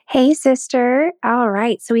Hey, sister. All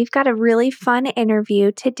right. So we've got a really fun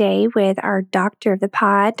interview today with our doctor of the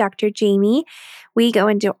pod, Dr. Jamie. We go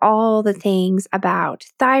into all the things about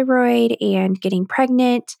thyroid and getting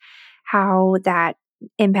pregnant, how that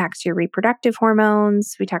impacts your reproductive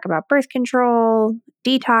hormones. We talk about birth control,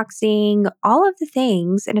 detoxing, all of the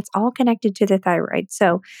things, and it's all connected to the thyroid.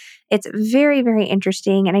 So it's very, very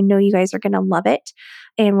interesting. And I know you guys are going to love it.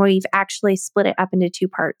 And we've actually split it up into two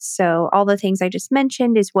parts. So all the things I just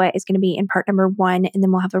mentioned is what is going to be in part number one. And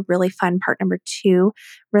then we'll have a really fun part number two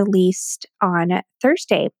released on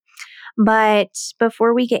Thursday. But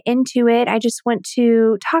before we get into it, I just want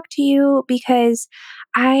to talk to you because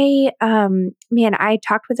I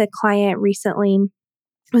talked with a client recently.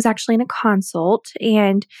 I was actually in a consult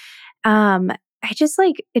and it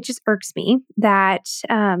just irks me that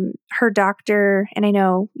her doctor, and I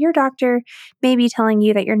know your doctor may be telling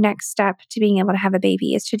you that your next step to being able to have a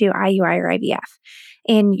baby is to do IUI or IVF.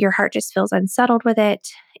 And your heart just feels unsettled with it.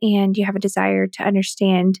 And you have a desire to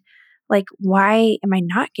understand, like, why am I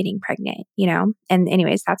not getting pregnant? And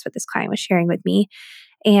anyways, that's what this client was sharing with me.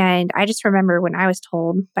 And I just remember when I was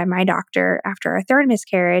told by my doctor after our third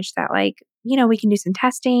miscarriage that, we can do some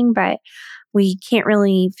testing, but we can't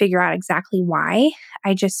really figure out exactly why.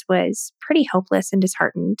 I just was pretty hopeless and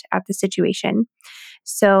disheartened at the situation.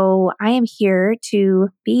 So I am here to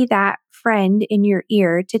be that friend in your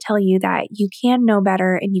ear to tell you that you can know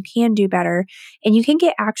better and you can do better and you can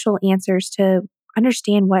get actual answers to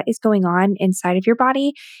understand what is going on inside of your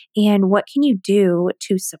body and what can you do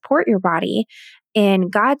to support your body in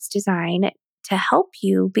God's design to help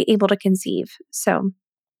you be able to conceive. So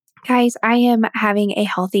guys, I am having a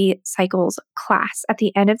Healthy Cycles class at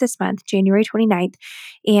the end of this month, January 29th,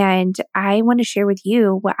 and I want to share with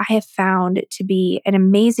you what I have found to be an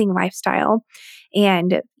amazing lifestyle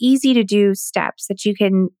and easy to do steps that you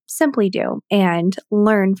can simply do and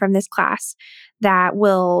learn from this class that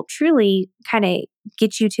will truly kind of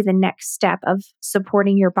get you to the next step of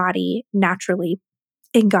supporting your body naturally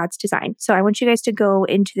in God's design. So I want you guys to go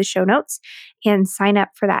into the show notes and sign up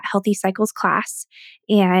for that Healthy Cycles class.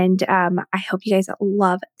 And I hope you guys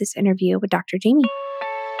love this interview with Dr. Jamie.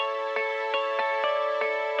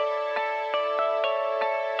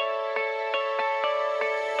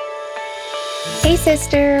 Hey,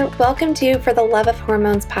 sister. Welcome to For the Love of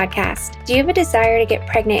Hormones podcast. Do you have a desire to get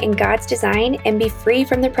pregnant in God's design and be free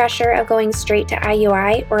from the pressure of going straight to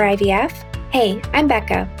IUI or IVF? Hey, I'm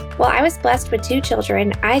Becca. While I was blessed with 2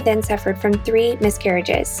 children, I then suffered from 3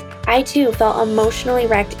 miscarriages. I too felt emotionally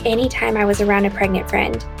wrecked anytime I was around a pregnant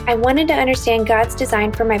friend. I wanted to understand God's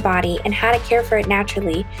design for my body and how to care for it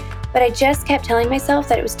naturally, but I just kept telling myself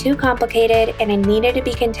that it was too complicated and I needed to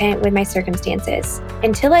be content with my circumstances.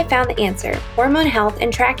 Until I found the answer, hormone health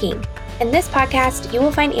and tracking. In this podcast, you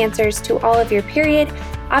will find answers to all of your period,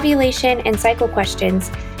 ovulation, and cycle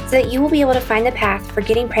questions so that you will be able to find the path for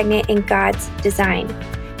getting pregnant in God's design.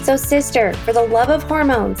 So sister, for the love of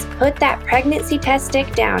hormones, put that pregnancy test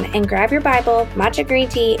stick down and grab your Bible, matcha green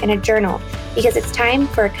tea, and a journal because it's time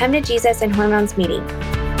for a Come to Jesus and Hormones meeting.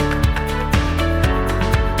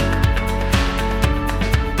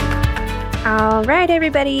 All right,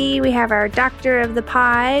 everybody, we have our doctor of the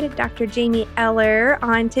pod, Dr. Jamie Eller,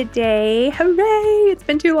 on today. Hooray! It's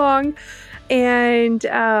been too long. And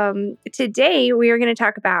today we are going to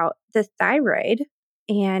talk about the thyroid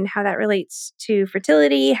and how that relates to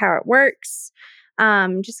fertility, how it works.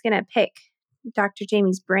 Just going to pick Dr.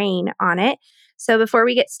 Jamie's brain on it. So before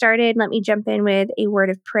we get started, let me jump in with a word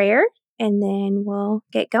of prayer and then we'll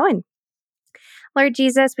get going. Lord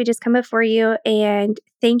Jesus, we just come before you and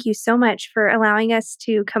thank you so much for allowing us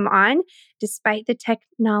to come on despite the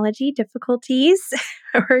technology difficulties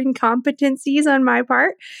or incompetencies on my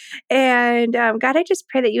part. And God, I just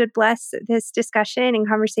pray that you would bless this discussion and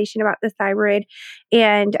conversation about the thyroid.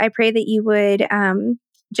 And I pray that you would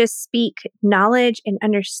just speak knowledge and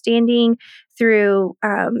understanding through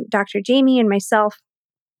Dr. Jamie and myself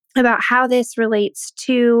about how this relates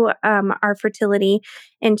to our fertility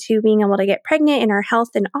and to being able to get pregnant and our health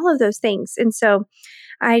and all of those things. And so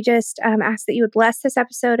I just ask that you would bless this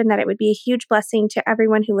episode and that it would be a huge blessing to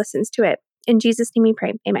everyone who listens to it. In Jesus' name we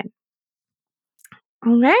pray. Amen.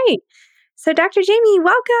 All right. So Dr. Jamie,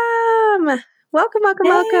 welcome. Welcome.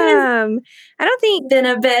 I don't think been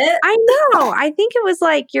a bit. I know. I think it was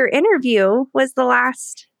like your interview was the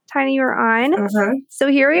last time you were on. Uh-huh. So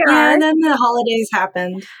here we are. Yeah, and then the holidays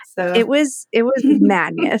happened. So it was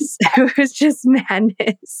madness. It was just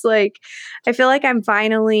madness. Like, I feel like I'm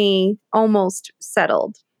finally almost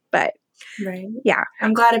settled, but right. Yeah.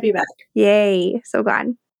 I'm glad to be back. Yay. So glad.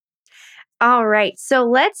 All right. So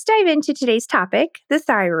let's dive into today's topic, the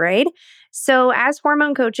thyroid. So as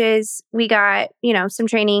hormone coaches, we got, some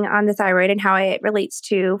training on the thyroid and how it relates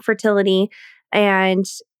to fertility and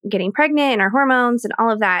getting pregnant and our hormones and all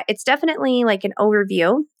of that. It's definitely like an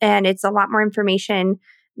overview, and it's a lot more information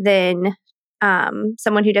than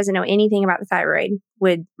someone who doesn't know anything about the thyroid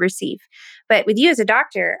would receive. But with you as a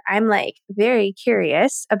doctor, I'm like very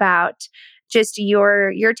curious about just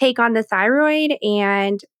your take on the thyroid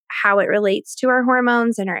and how it relates to our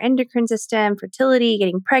hormones and our endocrine system, fertility,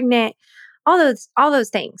 getting pregnant, all those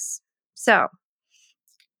things. So,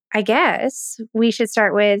 I guess we should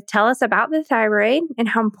start with tell us about the thyroid and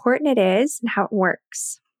how important it is and how it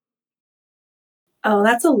works. Oh,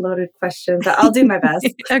 that's a loaded question, but I'll do my best.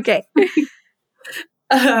 Okay.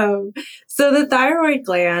 Um, so the thyroid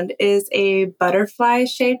gland is a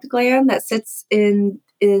butterfly-shaped gland that sits in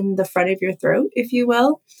the front of your throat, if you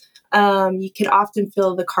will. You can often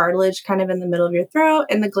feel the cartilage kind of in the middle of your throat,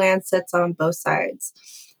 and the gland sits on both sides.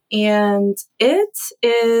 And it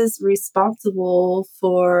is responsible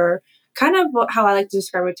for kind of how I like to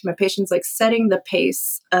describe it to my patients, like setting the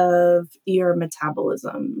pace of your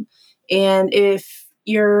metabolism. And if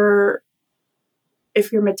your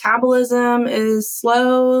metabolism is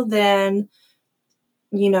slow, then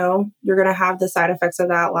you're going to have the side effects of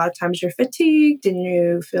that. A lot of times you're fatigued and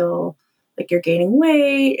you feel like you're gaining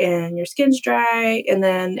weight and your skin's dry. And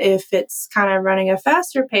then if it's kind of running a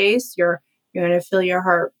faster pace, you're going to feel your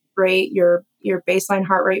heart rate, your baseline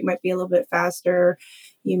heart rate might be a little bit faster.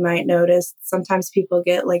 You might notice sometimes people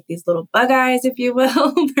get like these little bug eyes, if you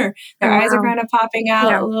will. Their Oh, eyes are wow. kind of popping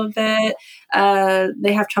out Yeah. a little bit.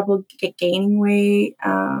 They have trouble gaining weight.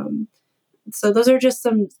 So those are just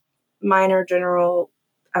some minor general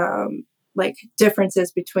like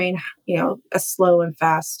differences between a slow and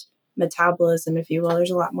fast metabolism, if you will.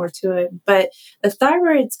 There's a lot more to it, but the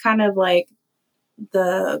thyroid's kind of like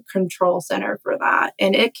the control center for that,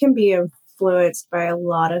 and it can be influenced by a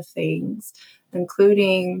lot of things,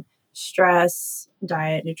 including stress,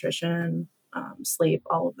 diet, nutrition, sleep,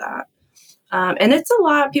 all of that. And it's a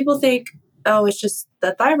lot. People think, oh, it's just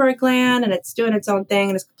the thyroid gland and it's doing its own thing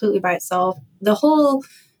and it's completely by itself. The whole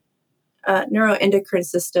neuroendocrine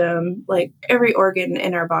system, like every organ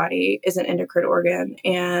in our body is an endocrine organ,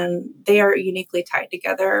 and they are uniquely tied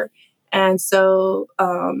together. And so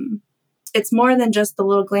it's more than just the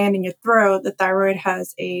little gland in your throat. The thyroid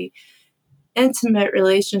has a intimate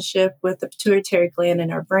relationship with the pituitary gland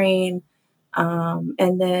in our brain.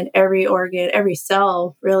 And then every organ, every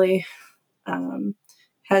cell really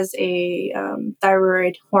has a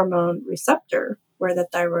thyroid hormone receptor where the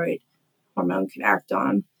thyroid hormone can act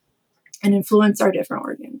on and influence our different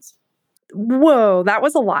organs. Whoa, that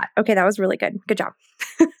was a lot. Okay, that was really good. Good job.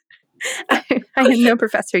 I am no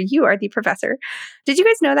professor. You are the professor. Did you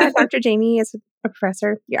guys know that Dr. Jamie is a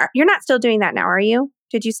professor? Yeah. You're not still doing that now, are you?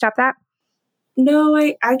 Did you stop that? No,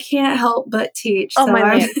 I can't help but teach. Oh, So my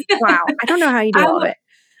I'm land. Wow. I don't know how you do I, all of w- it.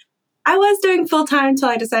 I was doing full time until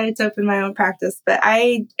I decided to open my own practice, but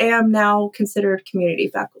I am now considered community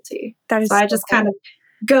faculty. That So is I so just kind cool.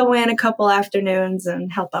 of go in a couple afternoons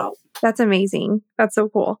and help out. That's amazing. That's so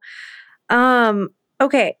cool.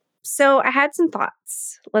 Okay. So I had some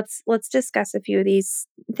thoughts. Let's discuss a few of these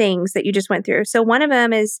things that you just went through. So one of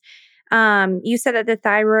them is you said that the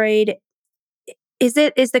thyroid is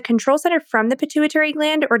the control center from the pituitary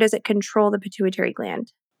gland, or does it control the pituitary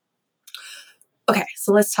gland? Okay,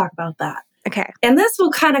 so let's talk about that. Okay. And this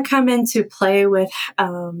will kind of come into play with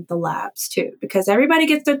the labs too, because everybody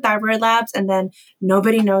gets their thyroid labs and then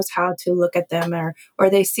nobody knows how to look at them, or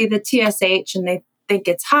they see the TSH and they think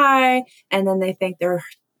it's high, and then they think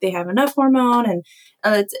they have enough hormone, and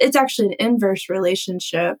it's actually an inverse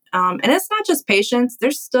relationship. And it's not just patients.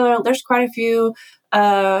 There's quite a few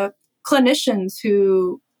clinicians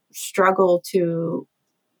who struggle to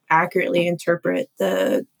accurately interpret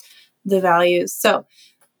the values. So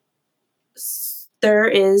there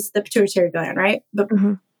is the pituitary gland, right? But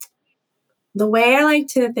Mm-hmm. the way I like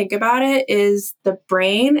to think about it is the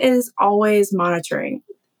brain is always monitoring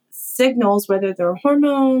signals, whether they're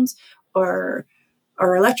hormones or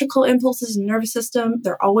electrical impulses in the nervous system.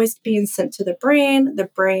 They're always being sent to the brain. The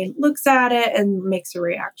brain looks at it and makes a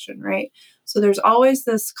reaction, right? So there's always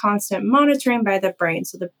this constant monitoring by the brain.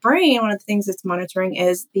 So the brain, one of the things it's monitoring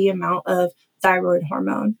is the amount of thyroid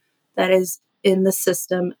hormone that is in the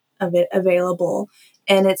system of it available.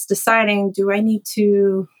 And it's deciding, do I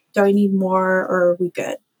need more, or are we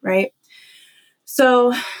good, right?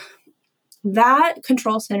 So that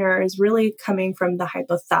control center is really coming from the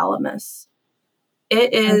hypothalamus.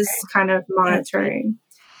 It is Okay. kind of That's good. monitoring,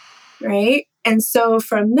 right? And so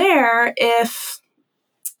from there, if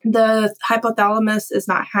the hypothalamus is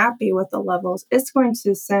not happy with the levels, it's going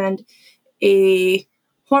to send a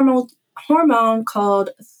hormone called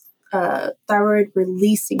thyroid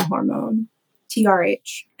releasing hormone,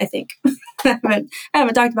 TRH, I think. I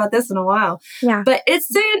haven't talked about this in a while. Yeah. But it's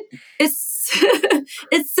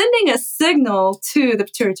it's sending a signal to the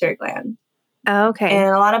pituitary gland. Okay.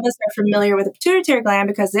 And a lot of us are familiar with the pituitary gland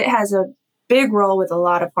because it has a big role with a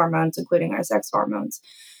lot of hormones, including our sex hormones.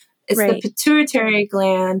 It's the Right. pituitary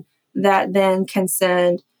gland that then can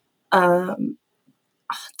send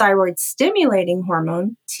thyroid stimulating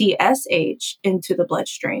hormone, TSH, into the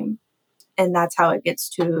bloodstream. And that's how it gets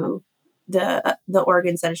to the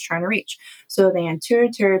organs that it's trying to reach. So the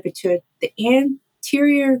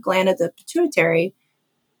anterior gland of the pituitary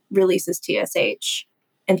releases TSH.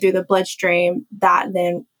 And through the bloodstream, that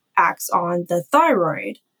then acts on the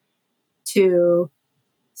thyroid to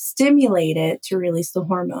stimulate it to release the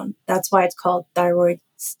hormone. That's why it's called thyroid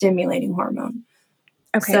stimulating hormone.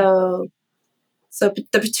 Okay. So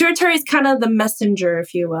the pituitary is kind of the messenger,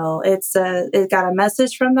 if you will. It got a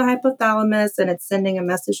message from the hypothalamus, and it's sending a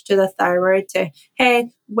message to the thyroid to,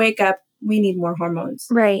 hey, wake up, we need more hormones.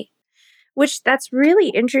 Right. Which that's really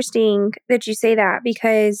interesting that you say that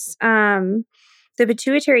because the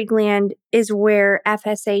pituitary gland is where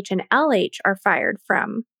FSH and LH are fired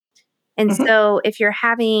from. And so if you're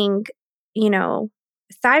having,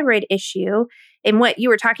 thyroid issue, and what you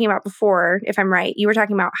were talking about before, if I'm right, you were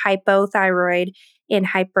talking about hypothyroid and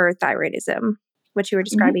hyperthyroidism, which you were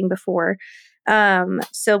describing before.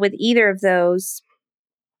 So with either of those,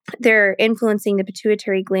 they're influencing the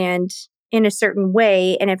pituitary gland in a certain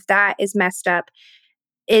way. And if that is messed up,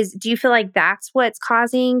 do you feel like that's what's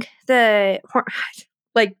causing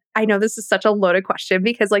like, I know this is such a loaded question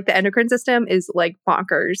because like the endocrine system is like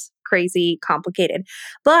bonkers, crazy, complicated,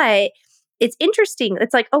 but it's interesting.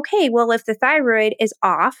 It's like, okay, well, if the thyroid is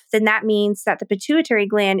off, then that means that the pituitary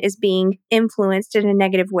gland is being influenced in a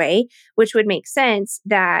negative way, which would make sense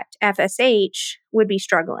that FSH would be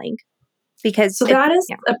struggling because So that is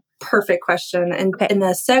a perfect question and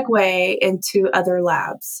a segue into other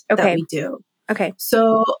labs that we do. Okay.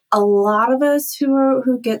 So a lot of us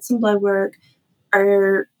who get some blood work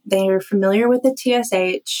they're familiar with the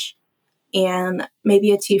TSH and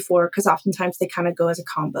maybe a T4 because oftentimes they kind of go as a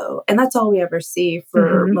combo, and that's all we ever see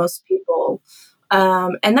for most people.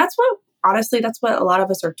 And that's what a lot of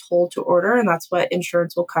us are told to order, and that's what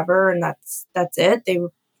insurance will cover, and that's it.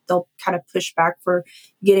 They'll kind of push back for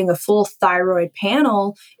getting a full thyroid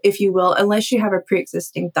panel, if you will, unless you have a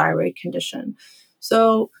pre-existing thyroid condition.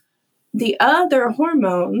 So the other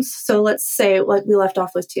hormones, so let's say like we left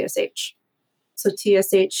off with TSH. So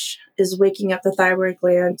TSH is waking up the thyroid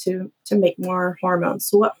gland to make more hormones.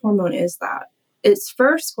 So what hormone is that? It's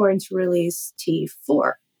first going to release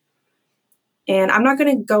T4. And I'm not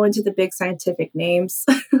going to go into the big scientific names.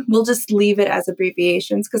 We'll just leave it as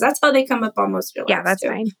abbreviations because that's how they come up on most of your labs. Yeah, that's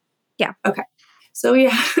fine. Yeah. Okay. So we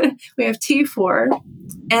have T4,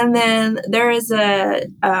 and then there is a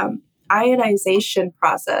iodization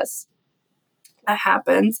process that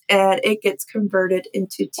happens, and it gets converted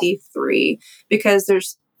into T3 because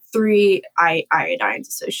there's 3 iodines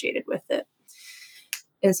associated with it.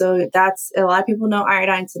 And so that's a lot of people know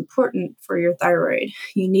iodine is important for your thyroid.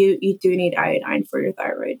 You do need iodine for your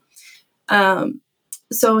thyroid.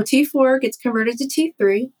 So T4 gets converted to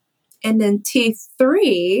T3, and then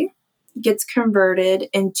T3 gets converted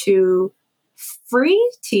into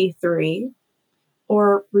free T3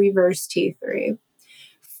 or reverse T3.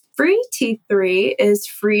 Free T3 is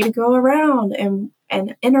free to go around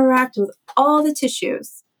and interact with all the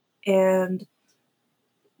tissues. And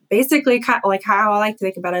basically, kind of like how I like to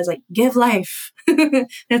think about it is like give life.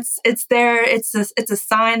 It's there. It's a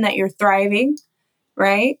sign that you're thriving,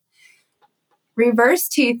 right? Reverse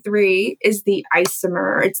T3 is the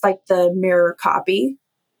isomer. It's like the mirror copy,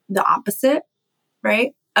 the opposite,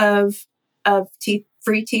 right, of free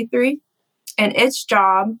T3. And its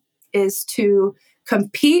job is to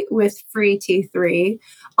compete with free T3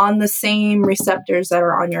 on the same receptors that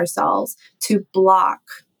are on your cells to block,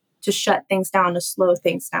 to shut things down, to slow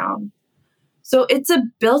things down. So it's a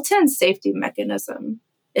built-in safety mechanism.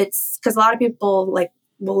 It's because a lot of people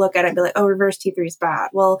will look at it and be like, oh, reverse T3 is bad.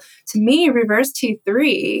 Well, to me, reverse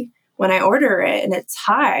T3, when I order it and it's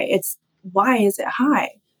high, why is it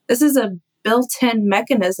high? This is a built-in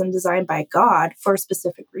mechanism designed by God for a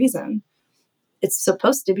specific reason. It's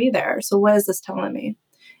supposed to be there. So what is this telling me?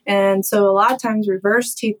 And so a lot of times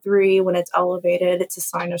reverse T3, when it's elevated, it's a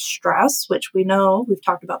sign of stress, which we know we've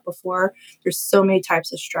talked about before. There's so many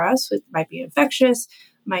types of stress. It might be infectious,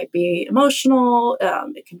 might be emotional,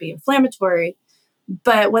 it can be inflammatory.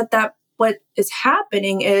 But what is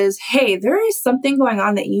happening is, hey, there is something going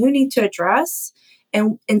on that you need to address.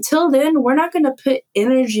 And until then, we're not going to put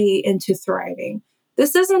energy into thriving.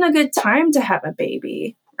 This isn't a good time to have a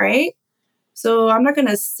baby, right? So I'm not going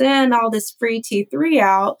to send all this free T3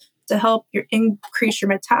 out to help increase your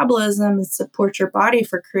metabolism and support your body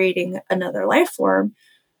for creating another life form.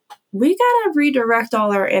 We got to redirect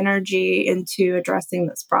all our energy into addressing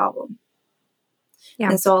this problem. Yeah.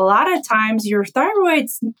 And so a lot of times your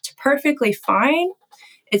thyroid's perfectly fine.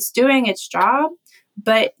 It's doing its job,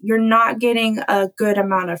 but you're not getting a good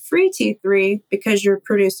amount of free T3 because you're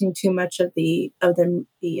producing too much of the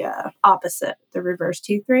opposite, the reverse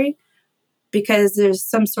T3, because there's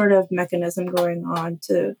some sort of mechanism going on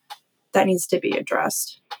that needs to be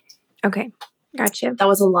addressed. Okay. Gotcha. That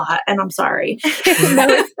was a lot, and I'm sorry. No,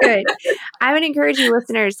 it's good. I would encourage you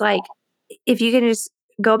listeners, like, if you can just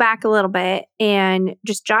go back a little bit and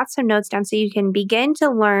just jot some notes down so you can begin to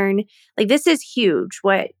learn. Like, this is huge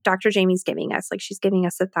what Dr. Jamie's giving us. Like, she's giving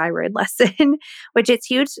us a thyroid lesson, which it's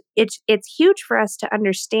huge. It's huge for us to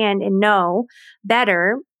understand and know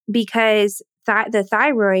better, because the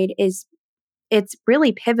thyroid it's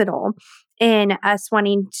really pivotal in us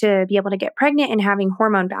wanting to be able to get pregnant and having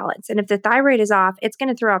hormone balance. And if the thyroid is off, it's going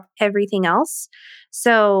to throw off everything else.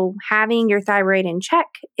 So having your thyroid in check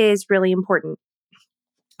is really important.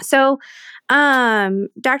 So,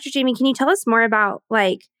 Dr. Jamie, can you tell us more about,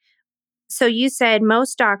 like, so you said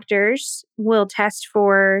most doctors will test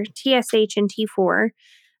for TSH and T4,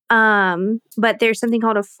 but there's something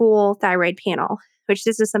called a full thyroid panel, which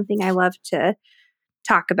this is something I love to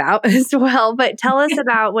talk about as well. But tell us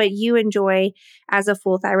about what you enjoy as a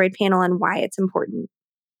full thyroid panel and why it's important.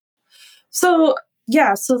 So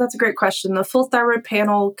that's a great question. The full thyroid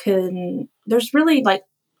panel there's really, like,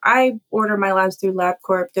 I order my labs through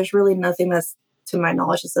LabCorp. There's really nothing that's, to my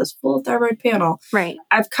knowledge, that says full thyroid panel. Right.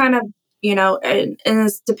 I've kind of, and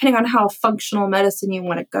it's depending on how functional medicine you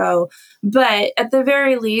want to go. But at the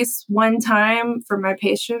very least, one time for my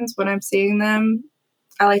patients when I'm seeing them,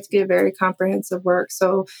 I like to get very comprehensive work.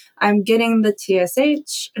 So I'm getting the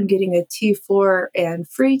TSH, I'm getting a T4 and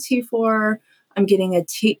free T4, I'm getting a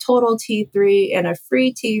total T3 and a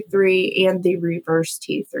free T3 and the reverse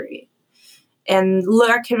T3. And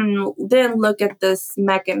I can then look at this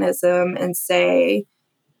mechanism and say,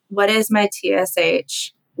 what is my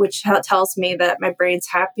TSH, which tells me that my brain's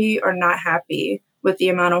happy or not happy with the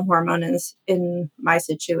amount of hormone in my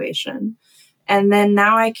situation. And then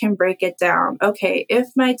now I can break it down. Okay, if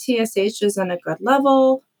my TSH is in a good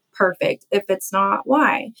level, perfect. If it's not,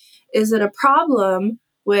 why? Is it a problem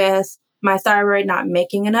with my thyroid not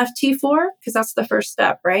making enough T4? Because that's the first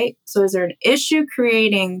step, right? So is there an issue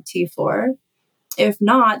creating T4? If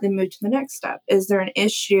not, then move to the next step. Is there an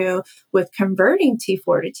issue with converting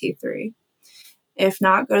T4 to T3? If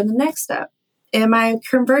not, go to the next step. Am I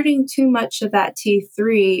converting too much of that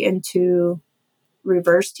T3 into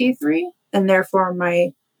reverse T3? And therefore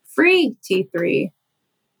my free T3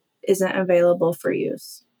 isn't available for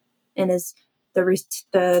use, and is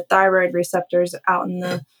the thyroid receptors out in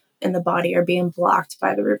the body are being blocked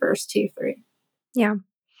by the reverse T3. Yeah.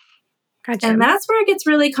 Gotcha. And that's where it gets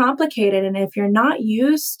really complicated. And if you're not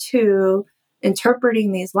used to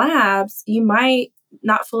interpreting these labs, you might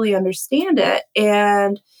not fully understand it.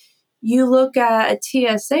 And you look at a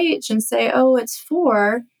TSH and say, oh, it's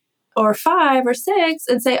 4 or 5 or 6,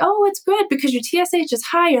 and say, oh, it's good because your TSH is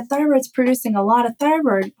high, your thyroid's producing a lot of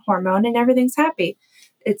thyroid hormone and everything's happy.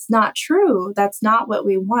 It's not true. That's not what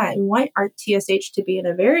we want. We want our TSH to be in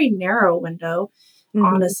a very narrow window,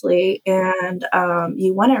 honestly, and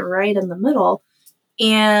you want it right in the middle.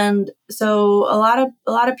 And so a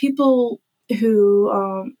lot of people who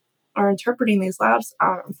are interpreting these labs,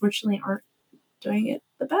 unfortunately, aren't doing it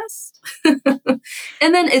the best.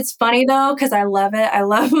 And then it's funny though, because I love it. I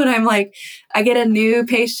love when I get a new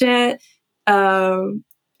patient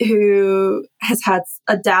who has had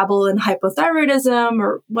a dabble in hypothyroidism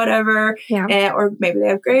or whatever, or maybe they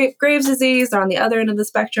have Graves' disease. They're on the other end of the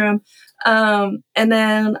spectrum. And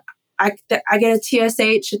then I get a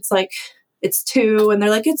TSH. It's like, it's 2, and they're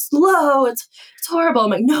like, it's low. It's horrible. I'm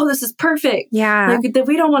like, no, this is perfect. Yeah. Like,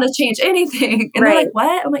 we don't want to change anything. And they're like,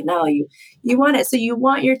 what? I'm like, no, you want it. So you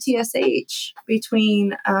want your TSH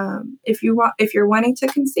between, if you're wanting to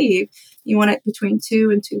conceive, you want it between 2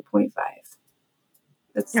 and 2.5.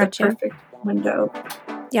 That's the perfect window.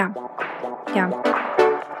 Yeah.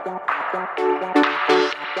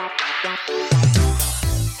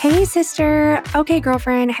 Hey, sister. Okay,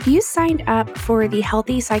 girlfriend, have you signed up for the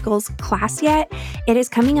Healthy Cycles class yet? It is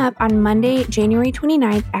coming up on Monday, January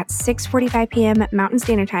 29th at 6:45 p.m. Mountain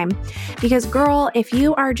Standard Time. Because, girl, if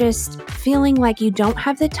you are just feeling like you don't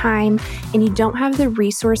have the time and you don't have the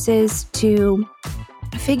resources to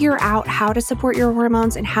figure out how to support your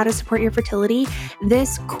hormones and how to support your fertility,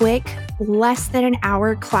 this quick, less than an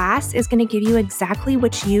hour class is going to give you exactly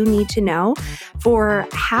what you need to know for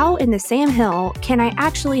how in the Sam Hill can I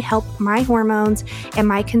actually help my hormones and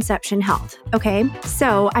my conception health. Okay,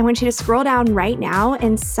 so I want you to scroll down right now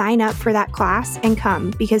and sign up for that class and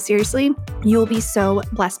come, because seriously, you'll be so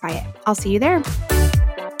blessed by it. I'll see you there.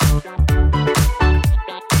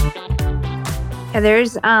 Yeah,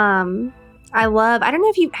 there's I don't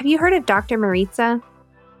know if have you heard of Dr. Maritza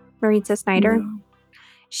Snyder? No.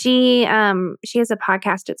 She has a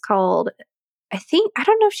podcast. It's called, I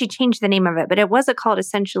don't know if she changed the name of it, but it was called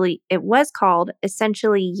Essentially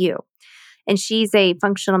You. And she's a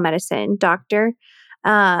functional medicine doctor.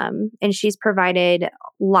 And she's provided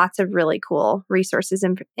lots of really cool resources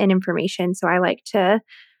and information. So I like to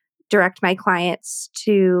direct my clients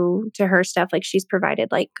to her stuff. Like she's provided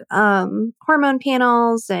like hormone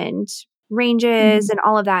panels and ranges and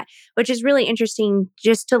all of that, which is really interesting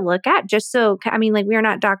just to look at. Just so, I mean, like we are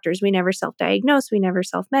not doctors. We never self-diagnose. We never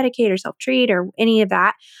self-medicate or self-treat or any of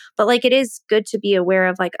that. But like it is good to be aware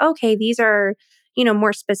of like, okay, these are,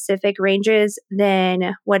 more specific ranges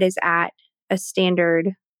than what is at a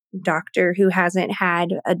standard doctor who hasn't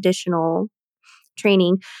had additional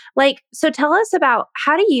training. Like, so tell us about,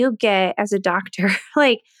 how do you get as a doctor,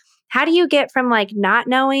 like, how do you get from like not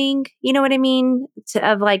knowing, you know what I mean,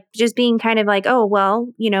 of like just being kind of like, oh, well,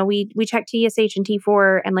 we check TSH and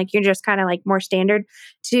T4 and like you're just kind of like more standard,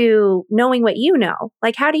 to knowing what you know?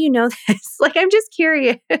 Like, how do you know this? Like, I'm just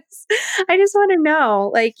curious. I just want to know,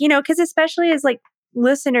 like, because especially as like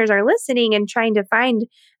listeners are listening and trying to find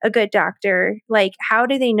a good doctor, like, how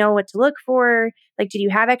do they know what to look for? Like, did you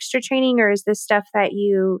have extra training, or is this stuff that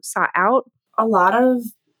you sought out? A lot of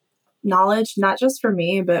knowledge, not just for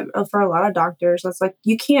me, but for a lot of doctors. It's like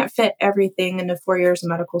you can't fit everything into 4 years of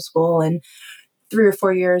medical school and 3 or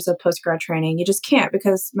 4 years of postgrad training. You just can't,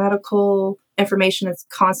 because medical information is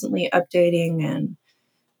constantly updating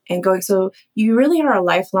and going. So you really are a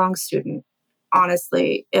lifelong student,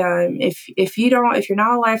 honestly. If you're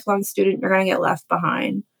not a lifelong student, you're going to get left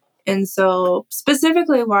behind. And so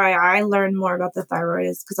specifically why I learned more about the thyroid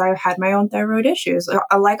is because I had my own thyroid issues.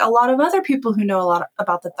 Like a lot of other people who know a lot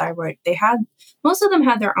about the thyroid, most of them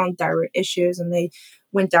had their own thyroid issues, and they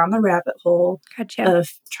went down the rabbit hole of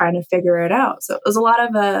trying to figure it out. So it was a lot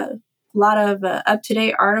of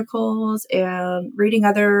up-to-date articles and reading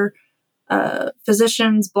other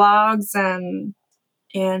physicians' blogs and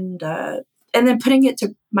then putting it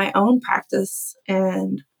to my own practice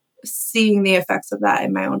and seeing the effects of that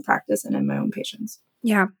in my own practice and in my own patients.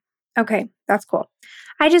 Yeah. Okay. That's cool.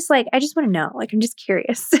 I just want to know, like, I'm just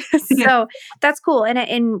curious. So that's cool.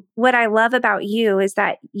 And what I love about you is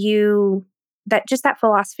that that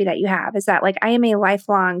philosophy that you have is that, like, I am a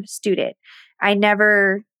lifelong student. I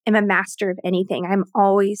never am a master of anything. I'm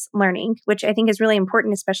always learning, which I think is really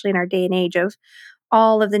important, especially in our day and age of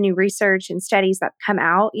all of the new research and studies that come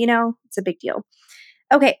out. It's a big deal.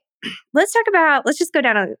 Okay. Let's just go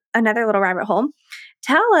down another little rabbit hole.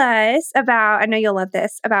 Tell us about, I know you'll love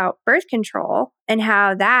this, about birth control and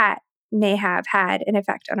how that may have had an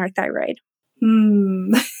effect on our thyroid.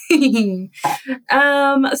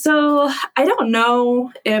 So I don't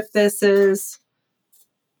know if this is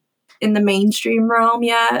in the mainstream realm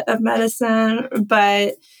yet of medicine,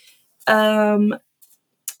 but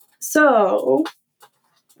so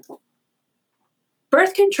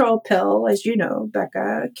birth control pill, as you know,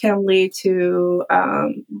 Becca, can lead to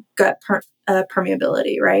gut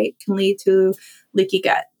permeability, right? Can lead to leaky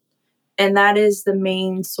gut. And that is the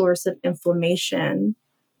main source of inflammation.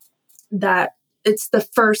 That it's the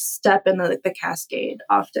first step in the cascade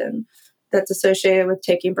often that's associated with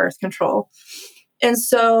taking birth control. And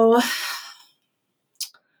so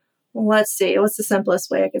let's see, what's the simplest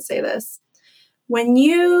way I could say this? When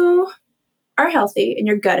you are healthy and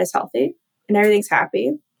your gut is healthy and everything's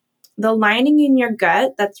happy, the lining in your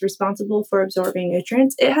gut that's responsible for absorbing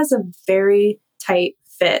nutrients, it has a very tight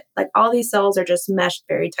fit. Like all these cells are just meshed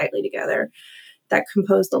very tightly together that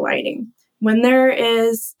compose the lining. When there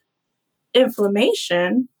is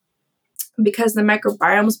inflammation, because the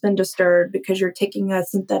microbiome's been disturbed, because you're taking a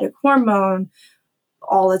synthetic hormone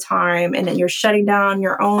all the time, and then you're shutting down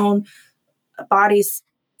your own body's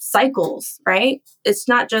cycles, right? It's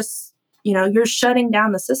not just, you're shutting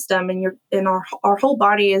down the system, and our whole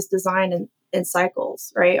body is designed in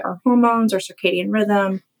cycles, right? Our hormones, our circadian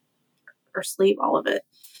rhythm, our sleep, all of it.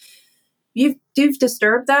 You've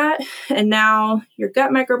disturbed that, and now your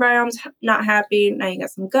gut microbiome's not happy. Now you got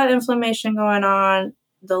some gut inflammation going on.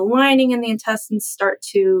 The lining in the intestines start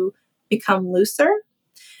to become looser.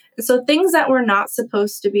 And so things that were not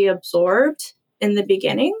supposed to be absorbed in the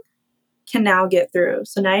beginning can now get through.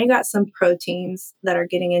 So now you got some proteins that are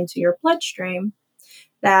getting into your bloodstream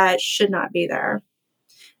that should not be there.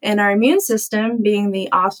 And our immune system, being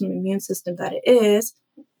the awesome immune system that it is,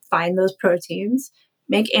 find those proteins,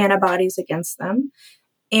 make antibodies against them.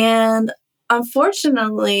 And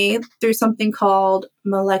unfortunately, through something called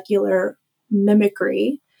molecular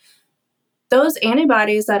mimicry, those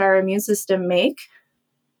antibodies that our immune system make,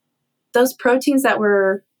 those proteins that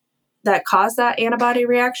cause that antibody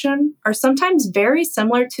reaction are sometimes very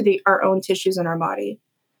similar to our own tissues in our body.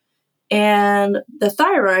 And the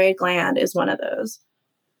thyroid gland is one of those.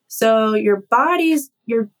 So your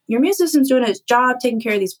immune system's doing its job taking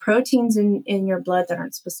care of these proteins in your blood that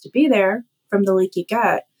aren't supposed to be there from the leaky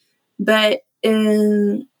gut. But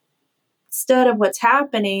instead of what's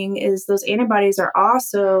happening is those antibodies are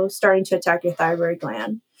also starting to attack your thyroid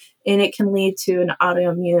gland, and it can lead to an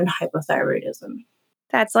autoimmune hypothyroidism.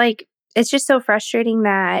 That's like, it's just so frustrating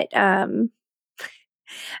that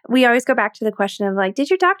we always go back to the question of like, did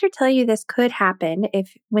your doctor tell you this could happen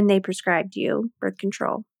when they prescribed you birth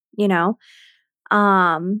control, you know?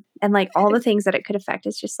 And like all the things that it could affect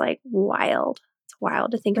is just like wild. It's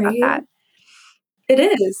wild to think about Right? that. It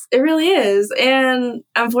is. It really is. And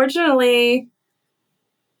unfortunately,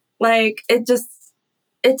 like it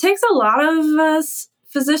takes a lot of us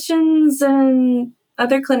physicians and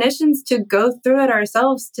other clinicians to go through it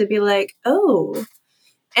ourselves to be like, oh,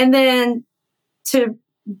 and then to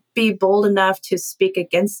be bold enough to speak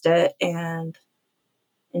against it and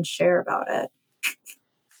share about it.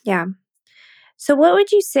 Yeah. So what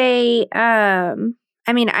would you say, I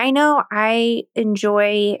mean, I know I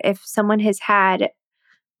enjoy if someone has had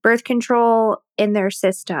birth control in their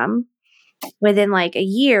system within like a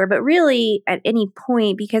year, but really at any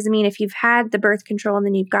point, because I mean, if you've had the birth control and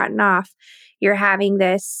then you've gotten off, you're having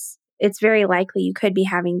this, it's very likely you could be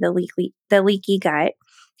having the leaky gut,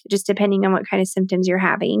 just depending on what kind of symptoms you're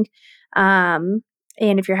having. And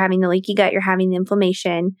if you're having the leaky gut, you're having the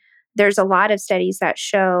inflammation. There's a lot of studies that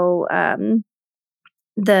show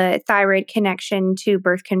the thyroid connection to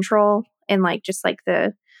birth control and like just like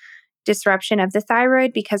the disruption of the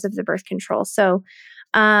thyroid because of the birth control. So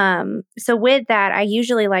with that, I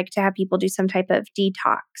usually like to have people do some type of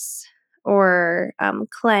detox or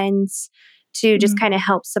cleanse to just kind of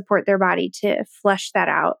help support their body to flush that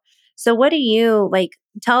out. So what do you like?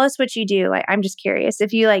 Tell us what you do. Like, I'm just curious.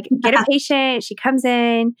 If you like get a patient, she comes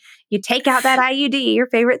in, you take out that IUD, your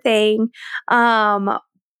favorite thing.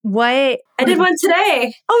 What I did one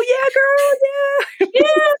today. Oh yeah, girl.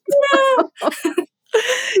 Yeah.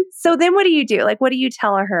 So then what do you do? Like, what do you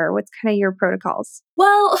tell her? What's kind of your protocols?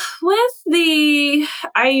 Well, with the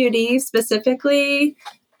IUD specifically,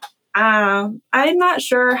 I'm not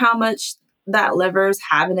sure how much that liver's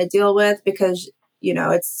having to deal with because,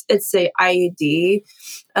 it's a IUD.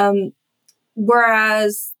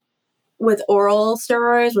 Whereas with oral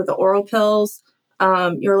steroids, with the oral pills,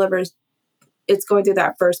 your liver's, it's going through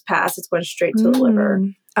that first pass. It's going straight to the liver.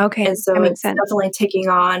 Okay. And so that makes it's sense. definitely taking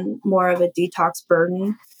on more of a detox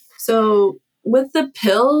burden. So with the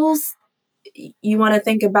pills, you want to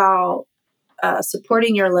think about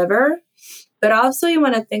supporting your liver, but also you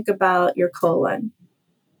want to think about your colon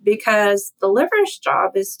because the liver's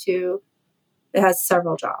job it has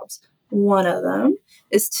several jobs. One of them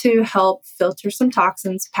is to help filter some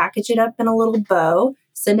toxins, package it up in a little bow,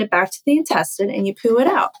 send it back to the intestine, and you poo it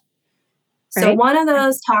out. So Right. one of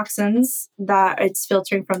those toxins that it's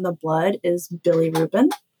filtering from the blood is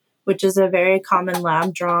bilirubin, which is a very common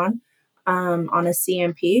lab drawn on a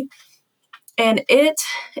CMP. And it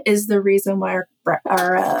is the reason why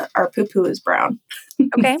our poo-poo is brown.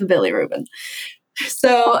 Okay. It's the bilirubin.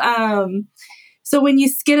 So when you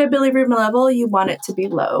get a bilirubin level, you want it to be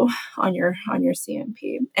low on your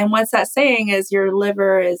CMP. And what's that saying is your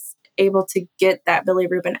liver is able to get that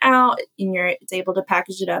bilirubin out and it's able to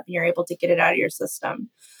package it up and you're able to get it out of your system.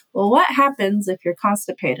 Well, what happens if you're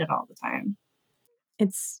constipated all the time?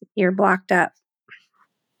 You're blocked up.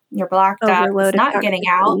 You're blocked up, it's Overload of not getting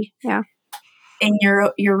out, toxicity. Yeah. and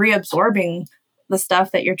you're reabsorbing the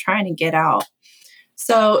stuff that you're trying to get out.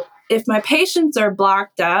 So if my patients are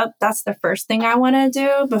blocked up, that's the first thing I want to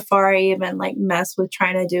do before I even like mess with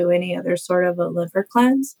trying to do any other sort of a liver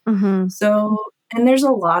cleanse. Mm-hmm. So, and there's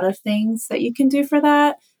a lot of things that you can do for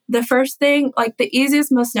that. The first thing, like the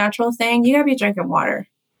easiest, most natural thing, you gotta be drinking water.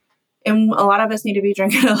 And a lot of us need to be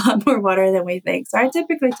drinking a lot more water than we think. So I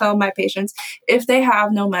typically tell my patients if they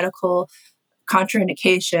have no medical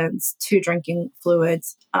contraindications to drinking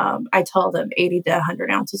fluids, I tell them 80 to 100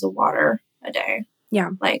 ounces of water a day. Yeah.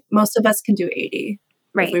 Like most of us can do 80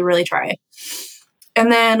 if we really try.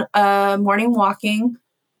 And then morning walking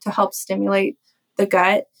to help stimulate the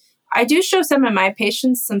gut. I do show some of my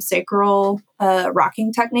patients some sacral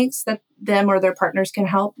rocking techniques that them or their partners can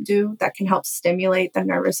help do that can help stimulate the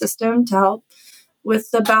nervous system to help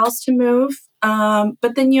with the bowels to move.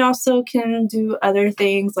 But then you also can do other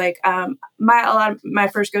things like my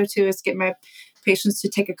first go-to is get my patients to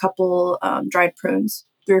take a couple dried prunes,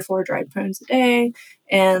 3 or 4 dried prunes a day,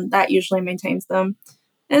 and that usually maintains them.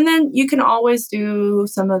 And then you can always do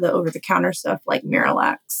some of the over-the-counter stuff like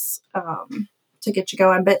Miralax to get you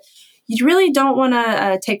going. But you really don't want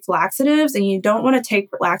to take laxatives, and you don't want to take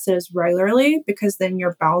laxatives regularly because then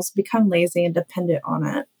your bowels become lazy and dependent on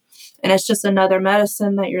it. And it's just another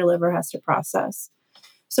medicine that your liver has to process.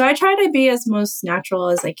 So I try to be as most natural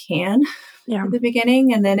as I can at the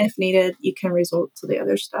beginning. And then if needed, you can resort to the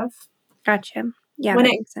other stuff. Gotcha. Yeah, that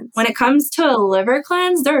makes sense. When it comes to a liver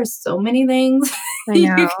cleanse, there are so many things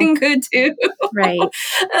you can go do. Right.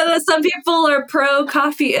 Some people are pro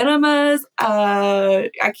coffee enemas. I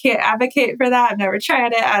can't advocate for that. I've never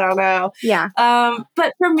tried it. I don't know. Yeah.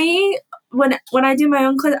 But for me, when I do my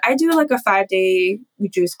own cleanse, I do like a 5-day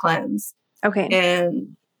juice cleanse. Okay.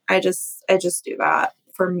 And I just do that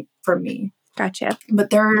for me. Gotcha.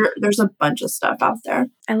 But there's a bunch of stuff out there.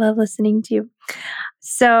 I love listening to you.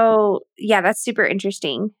 So yeah, that's super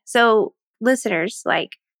interesting. So listeners,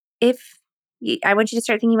 like I want you to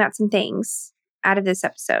start thinking about some things out of this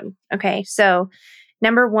episode. Okay. So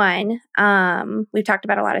number 1, we've talked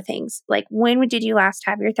about a lot of things. Like, when did you last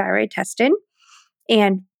have your thyroid tested?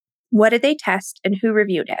 And what did they test and who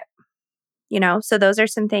reviewed it? So those are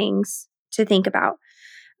some things to think about.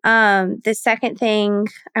 The second thing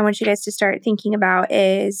I want you guys to start thinking about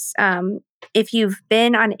is if you've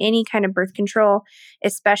been on any kind of birth control,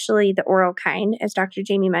 especially the oral kind, as Dr.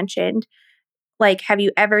 Jamie mentioned, like, have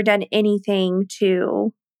you ever done anything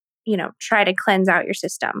to, try to cleanse out your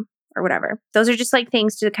system or whatever? Those are just like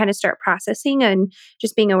things to kind of start processing and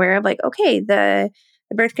just being aware of, like, okay, the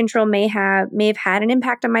birth control may have had an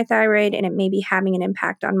impact on my thyroid, and it may be having an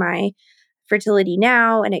impact on my fertility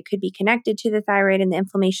now, and it could be connected to the thyroid and the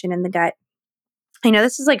inflammation in the gut. I know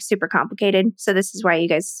this is like super complicated, so this is why you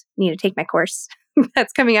guys need to take my course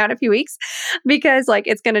that's coming out in a few weeks, because like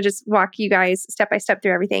it's going to just walk you guys step by step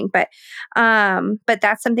through everything. But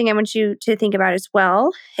that's something I want you to think about as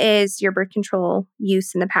well, is your birth control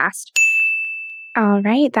use in the past. All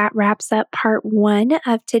right, that wraps up part 1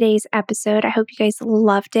 of today's episode. I hope you guys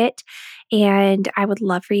loved it. And I would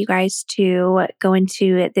love for you guys to go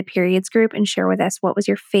into the periods group and share with us what was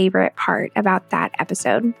your favorite part about that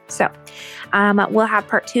episode. So we'll have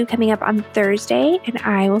part 2 coming up on Thursday, and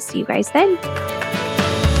I will see you guys then.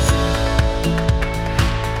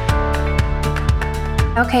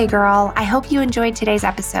 Okay, girl, I hope you enjoyed today's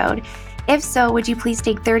episode. If so, would you please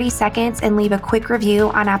take 30 seconds and leave a quick review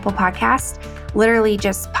on Apple Podcasts? Literally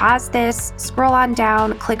just pause this, scroll on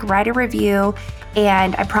down, click write a review,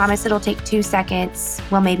 and I promise it'll take 2 seconds,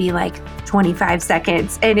 well, maybe like 25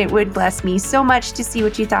 seconds, and it would bless me so much to see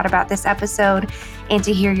what you thought about this episode and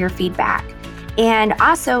to hear your feedback. And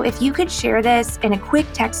also, if you could share this in a quick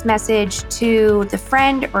text message to the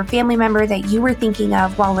friend or family member that you were thinking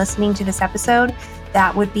of while listening to this episode,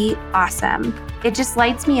 that would be awesome. It just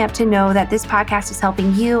lights me up to know that this podcast is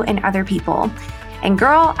helping you and other people. And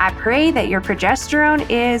girl, I pray that your progesterone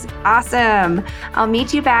is awesome. I'll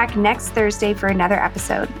meet you back next Thursday for another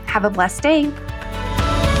episode. Have a blessed day.